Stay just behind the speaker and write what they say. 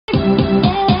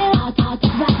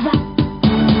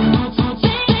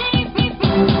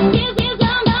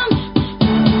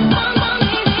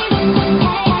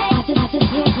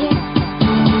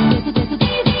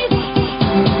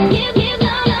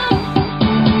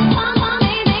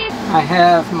I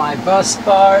have my bus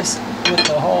bars with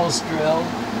the holes drilled,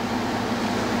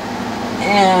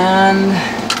 and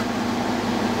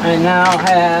I now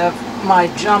have my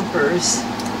jumpers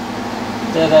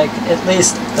that at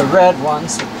least the red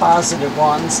ones, the positive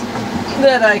ones,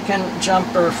 that I can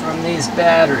jumper from these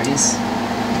batteries.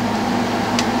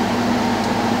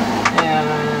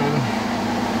 And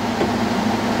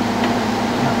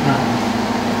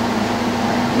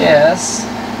yes,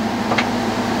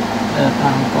 that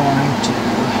I'm going to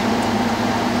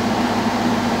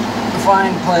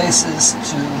find places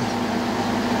to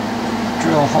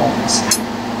drill holes.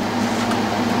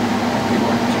 Maybe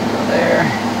one can go there.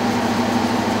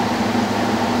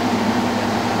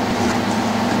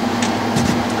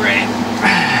 Great.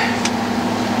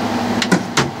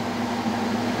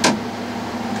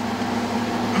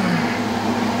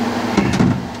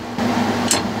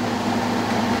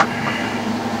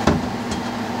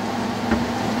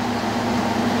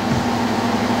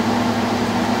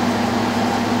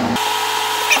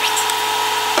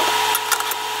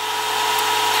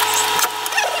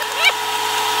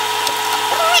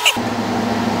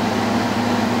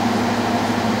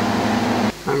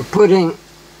 I'm putting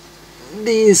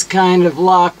these kind of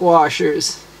lock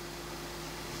washers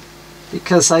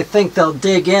because I think they'll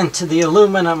dig into the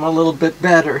aluminum a little bit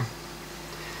better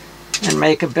and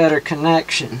make a better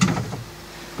connection,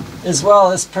 as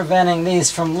well as preventing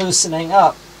these from loosening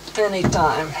up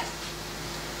anytime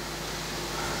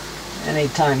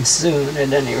soon,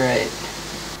 at any rate.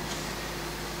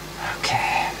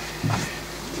 Okay,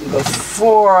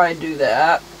 before I do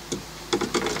that,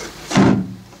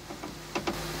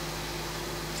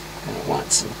 I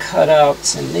want some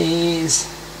cutouts in these.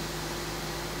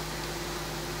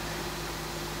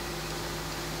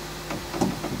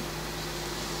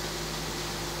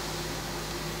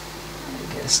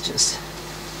 I guess just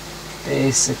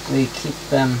basically keep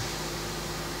them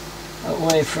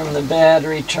away from the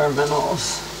battery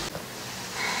terminals.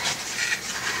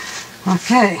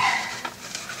 Okay,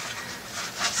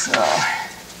 so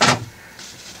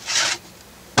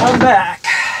I'm back.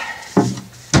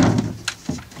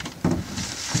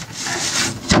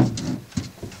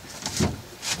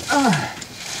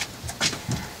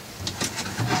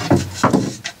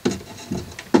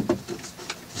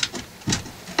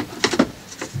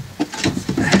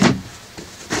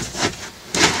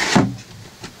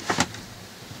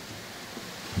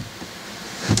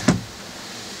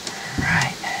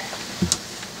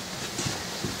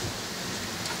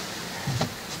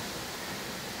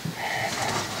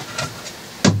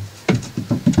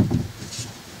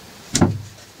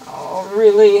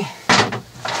 Really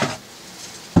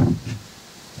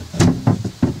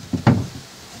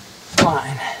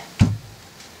fine.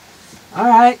 All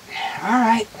right.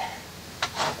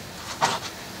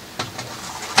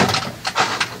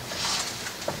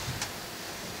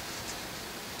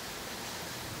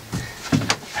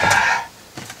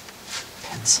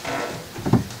 Pencil.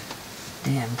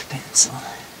 Damned pencil.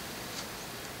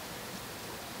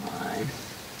 Fine.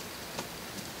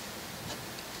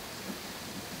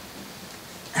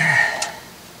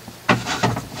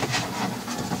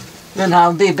 Then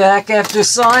I'll be back after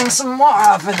sawing some more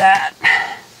off of that.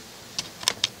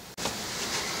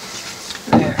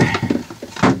 There.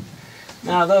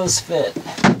 Now those fit.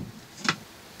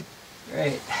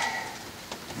 Great.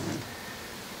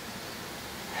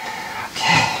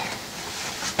 Okay.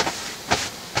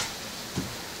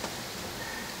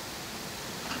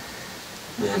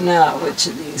 And now which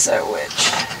of these are which?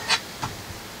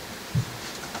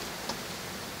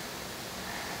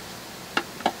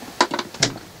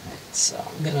 So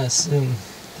I'm going to assume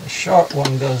the short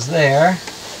one goes there.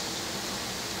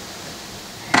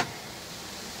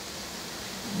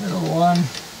 The middle one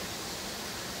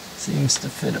seems to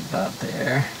fit about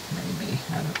there, maybe.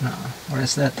 I don't know. Or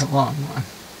is that the long one?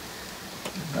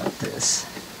 About this.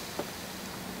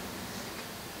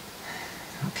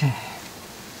 Okay.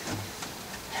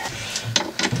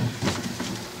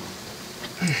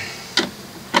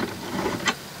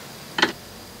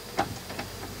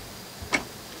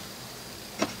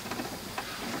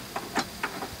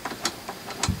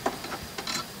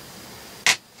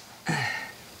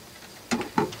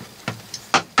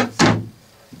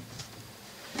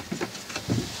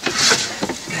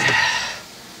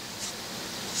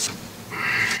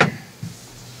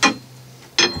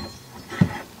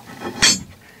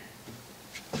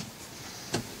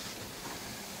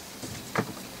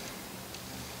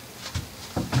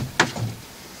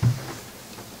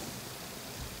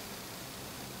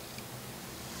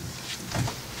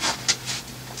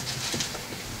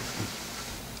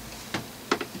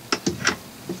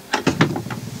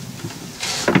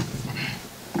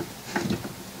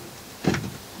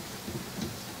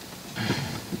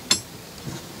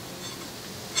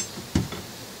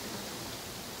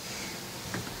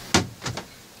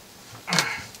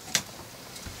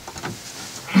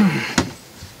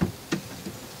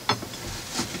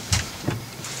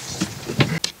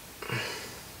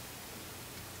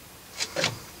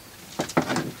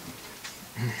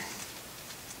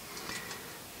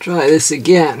 try this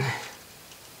again.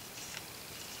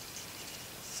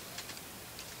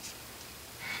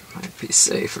 Might be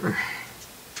safer.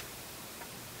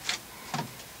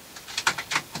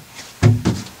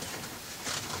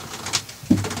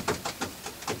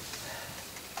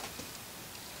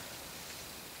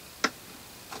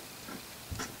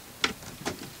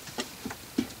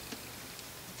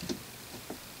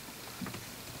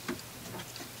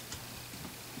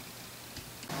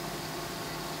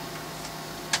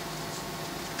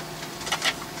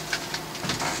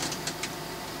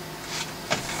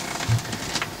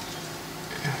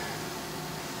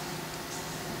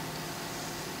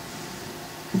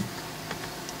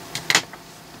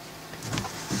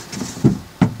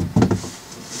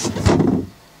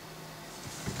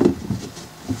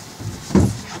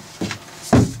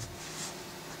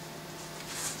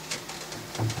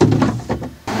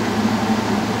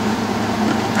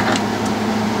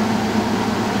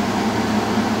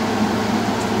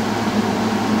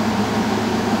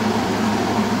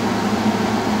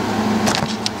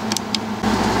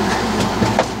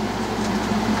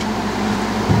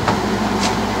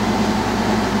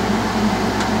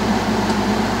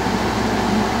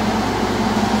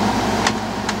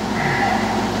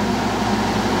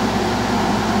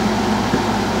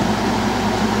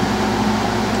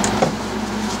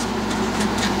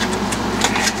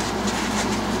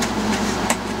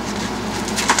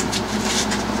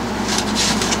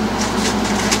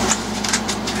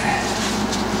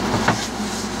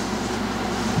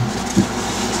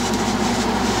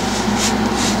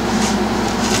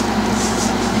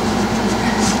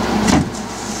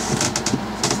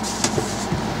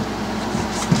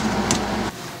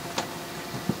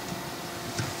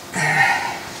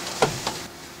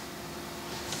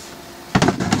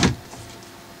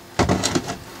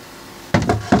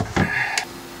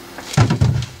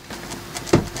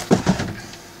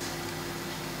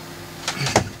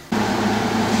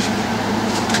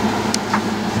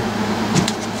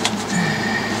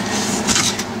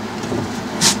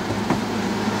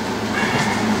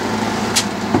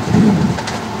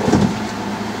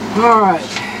 Alright,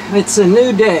 it's a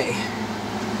new day.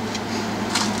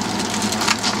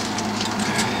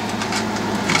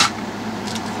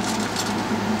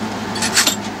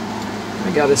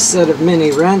 I got a set of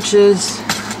mini wrenches.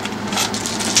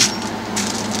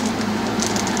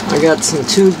 I got some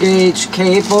 2-gauge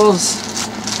cables.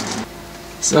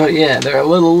 So yeah, they're a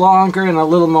little longer and a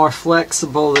little more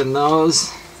flexible than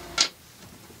those.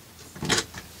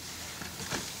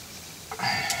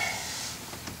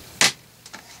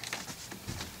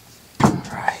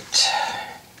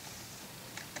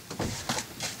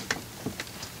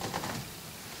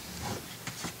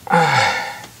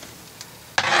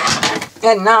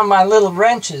 And now my little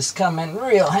wrenches come in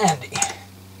real handy.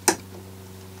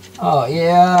 Oh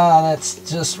yeah, that's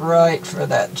just right for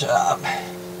that job.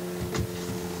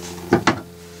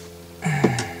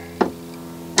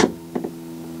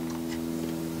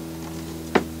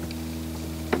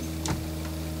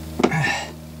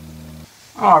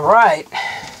 All right.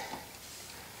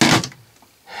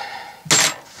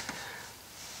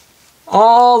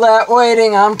 All that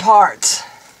waiting on parts.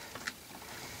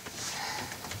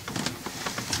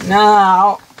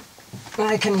 Now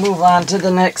I can move on to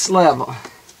the next level.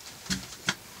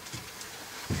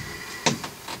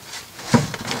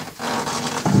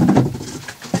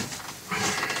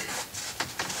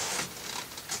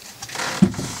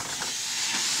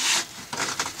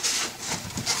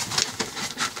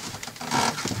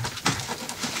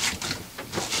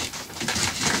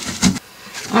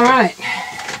 All right,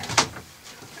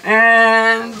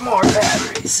 and more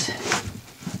batteries.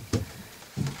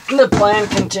 The plan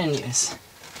continues.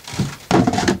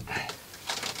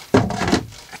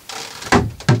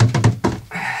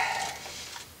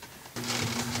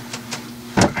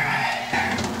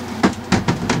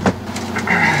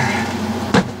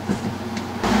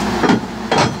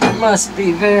 Must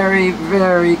be very,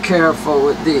 very careful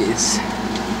with these.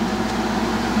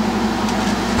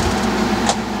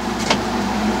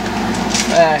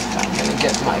 In fact, I'm going to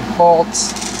get my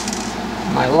bolts,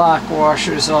 my lock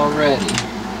washers all ready,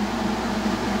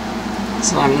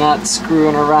 so I'm not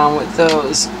screwing around with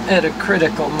those at a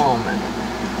critical moment.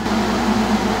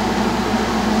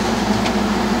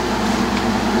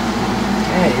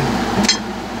 Okay.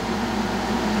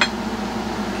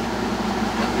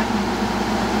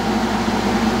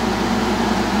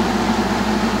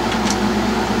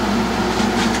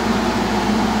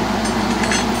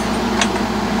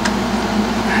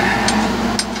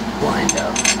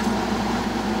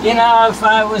 You know, if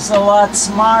I was a lot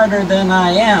smarter than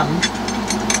I am,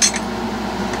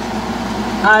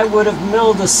 I would have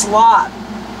milled a slot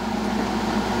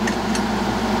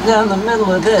down the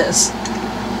middle of this,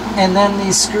 and then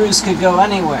these screws could go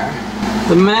anywhere.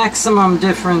 The maximum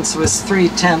difference was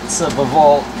 0.3 of a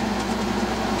volt,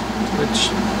 which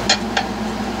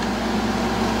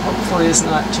hopefully is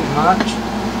not too much.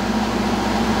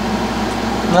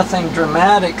 Nothing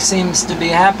dramatic seems to be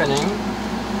happening.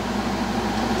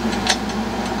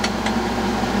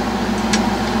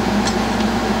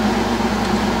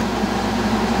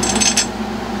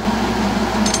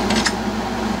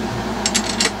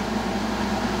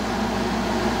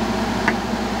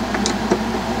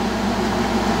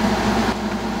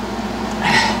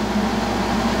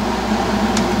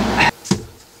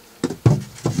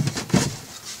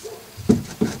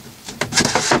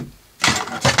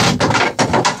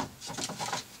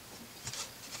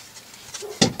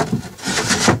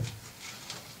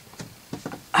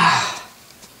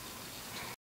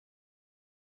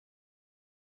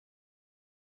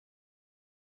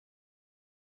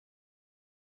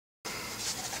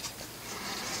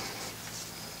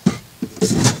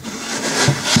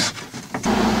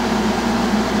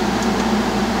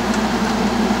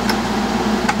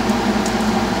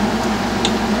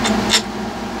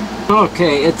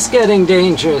 Okay, it's getting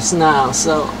dangerous now,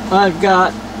 so I've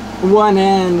got one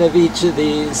end of each of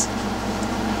these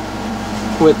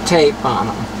with tape on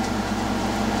them,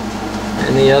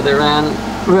 and the other end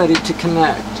ready to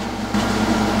connect.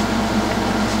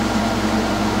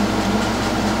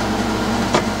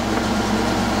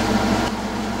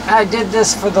 I did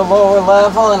this for the lower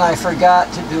level and I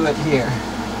forgot to do it here.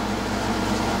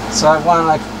 So I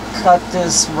want to cut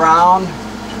this round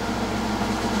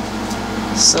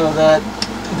so that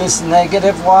this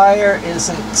negative wire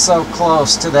isn't so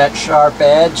close to that sharp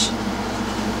edge,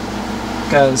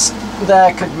 because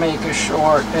that could make a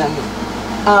short, and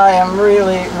I am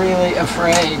really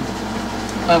afraid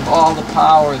of all the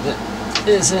power that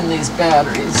is in these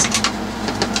batteries.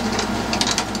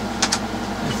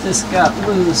 If this got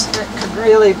loose, it could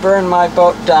really burn my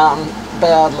boat down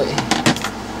badly.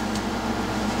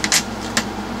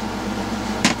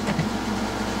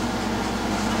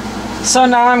 So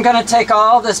now I'm going to take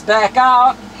all this back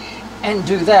out and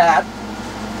do that.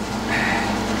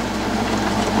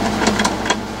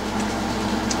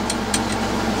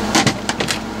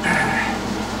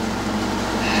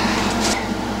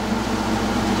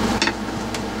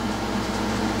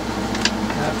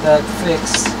 Have that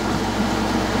fixed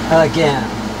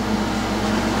again.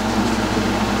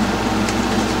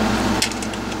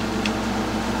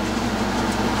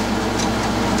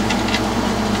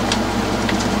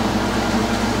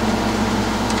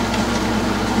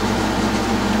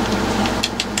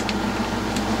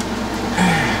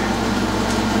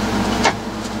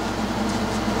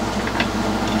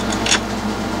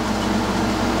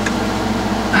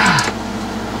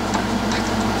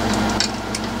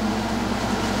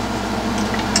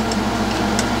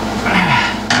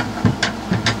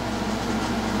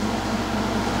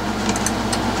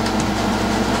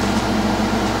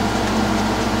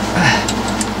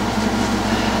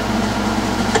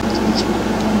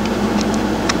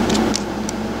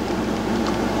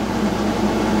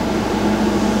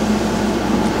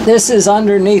 This is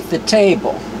underneath the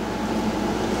table,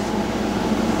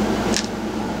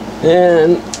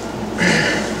 and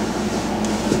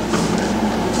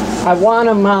I want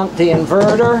to mount the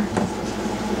inverter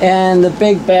and the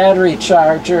big battery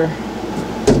charger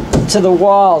to the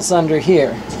walls under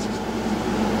here.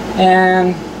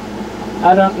 And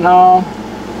I don't know,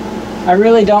 I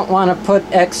really don't want to put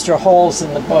extra holes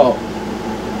in the boat.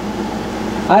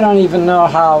 I don't even know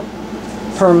how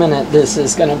permanent this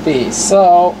is going to be.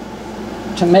 So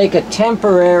to make a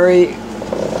temporary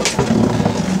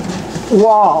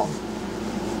wall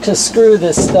to screw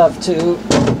this stuff to,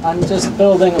 I'm just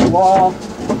building a wall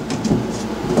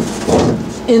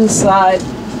inside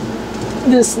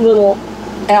this little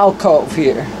alcove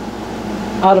here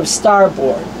out of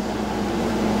starboard.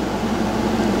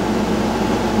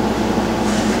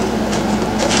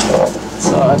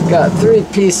 So I've got 3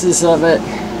 pieces of it.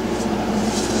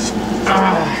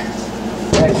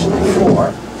 Actually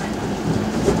 4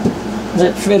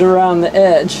 that fit around the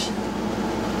edge.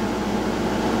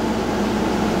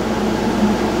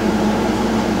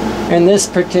 And this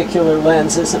particular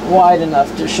lens isn't wide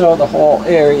enough to show the whole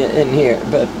area in here,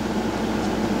 but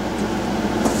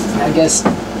I guess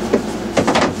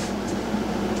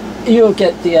you'll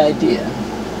get the idea,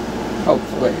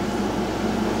 hopefully.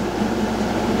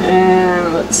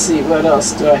 And let's see, what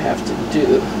else do I have to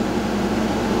do?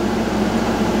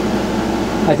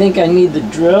 I think I need the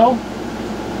drill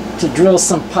to drill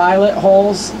some pilot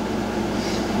holes,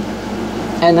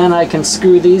 and then I can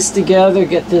screw these together,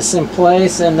 get this in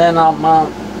place, and then I'll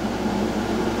mount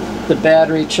the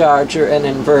battery charger and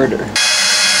inverter.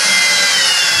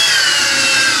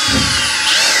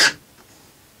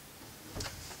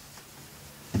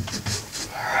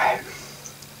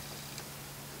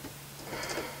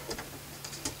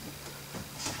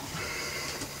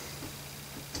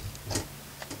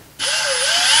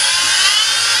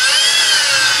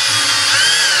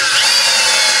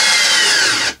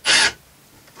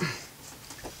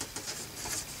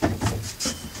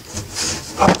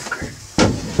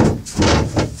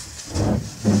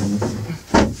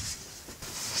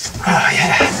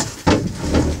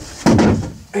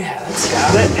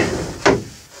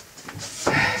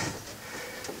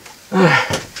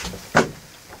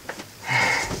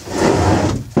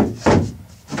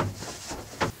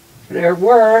 There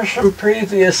were some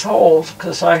previous holes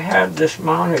because I had this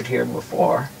mounted here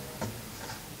before,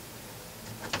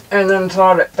 and then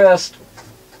thought it best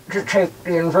to take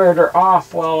the inverter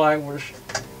off while I was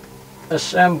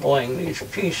assembling these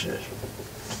pieces.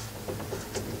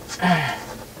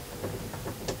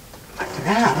 But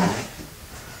now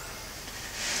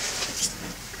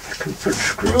I can put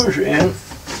screws in,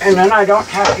 and then I don't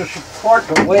have to support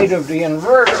the weight of the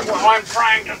inverter while I'm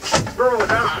trying to screw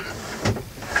it on.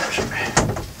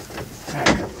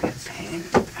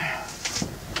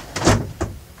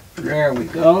 There we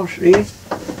go, see?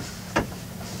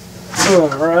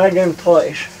 Boom, right in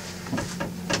place.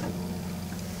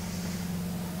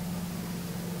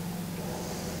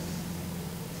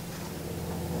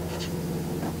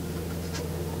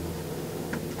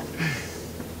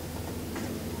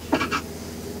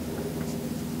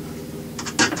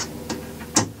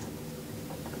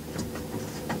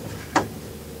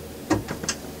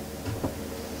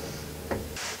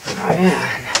 Oh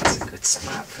yeah, that's a good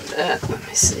spot for that. Let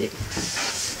me see.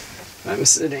 I'm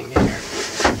sitting here.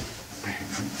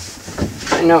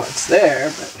 I know it's there,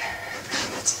 but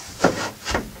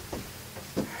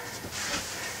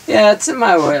yeah, it's in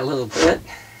my way a little bit.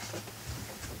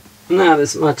 Not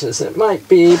as much as it might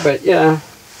be, but yeah.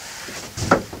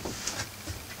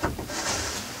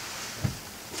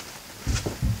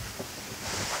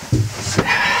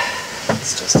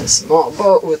 It's just a small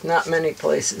boat with not many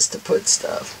places to put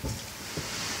stuff.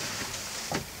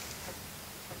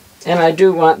 And I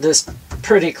do want this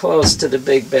pretty close to the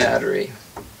big battery.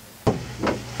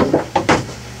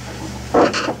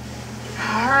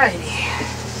 Alrighty.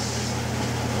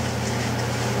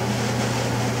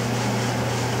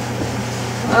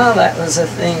 Well, that was a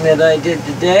thing that I did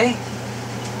today.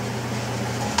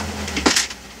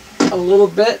 A little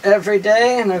bit every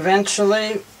day, and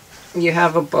eventually you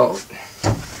have a boat.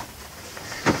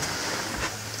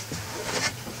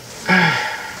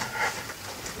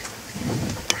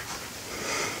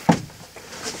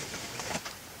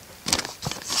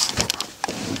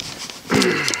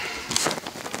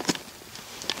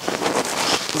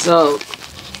 So,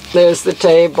 there's the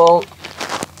table,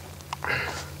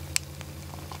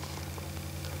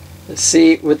 the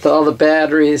seat with all the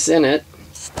batteries in it,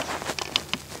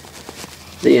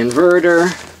 the inverter,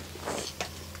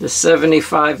 the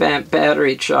 75 amp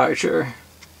battery charger,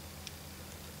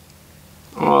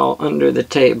 all under the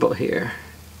table here.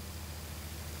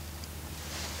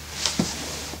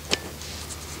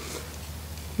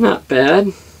 Not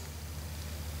bad.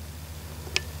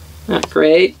 Not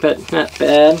great, but not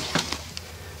bad.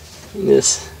 And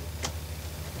this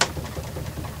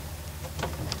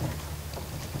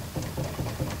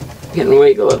can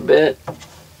wiggle a bit. But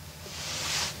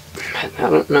I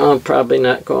don't know, I'm probably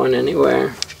not going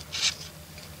anywhere.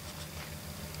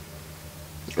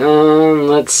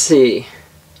 Let's see.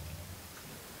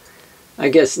 I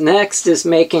guess next is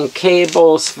making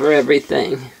cables for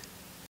everything.